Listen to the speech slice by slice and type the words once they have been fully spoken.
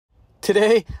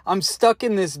Today, I'm stuck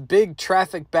in this big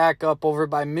traffic backup over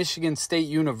by Michigan State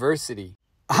University.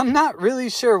 I'm not really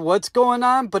sure what's going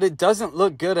on, but it doesn't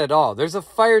look good at all. There's a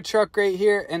fire truck right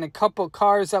here and a couple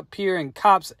cars up here and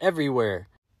cops everywhere.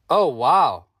 Oh,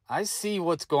 wow. I see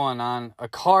what's going on. A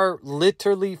car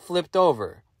literally flipped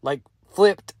over. Like,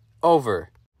 flipped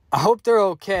over. I hope they're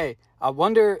okay. I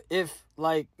wonder if,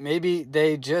 maybe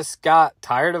they just got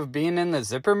tired of being in the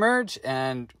zipper merge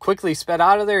and quickly sped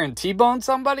out of there and T-boned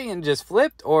somebody and just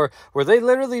flipped? Or were they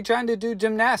literally trying to do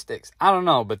gymnastics? I don't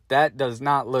know, but that does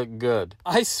not look good.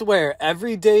 I swear,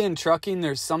 every day in trucking,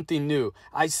 there's something new.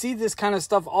 I see this kind of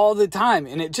stuff all the time,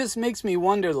 and it just makes me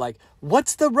wonder,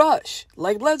 what's the rush?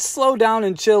 Let's slow down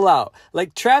and chill out.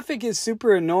 Traffic is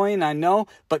super annoying, I know,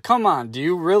 but come on, do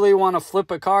you really want to flip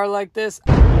a car like this?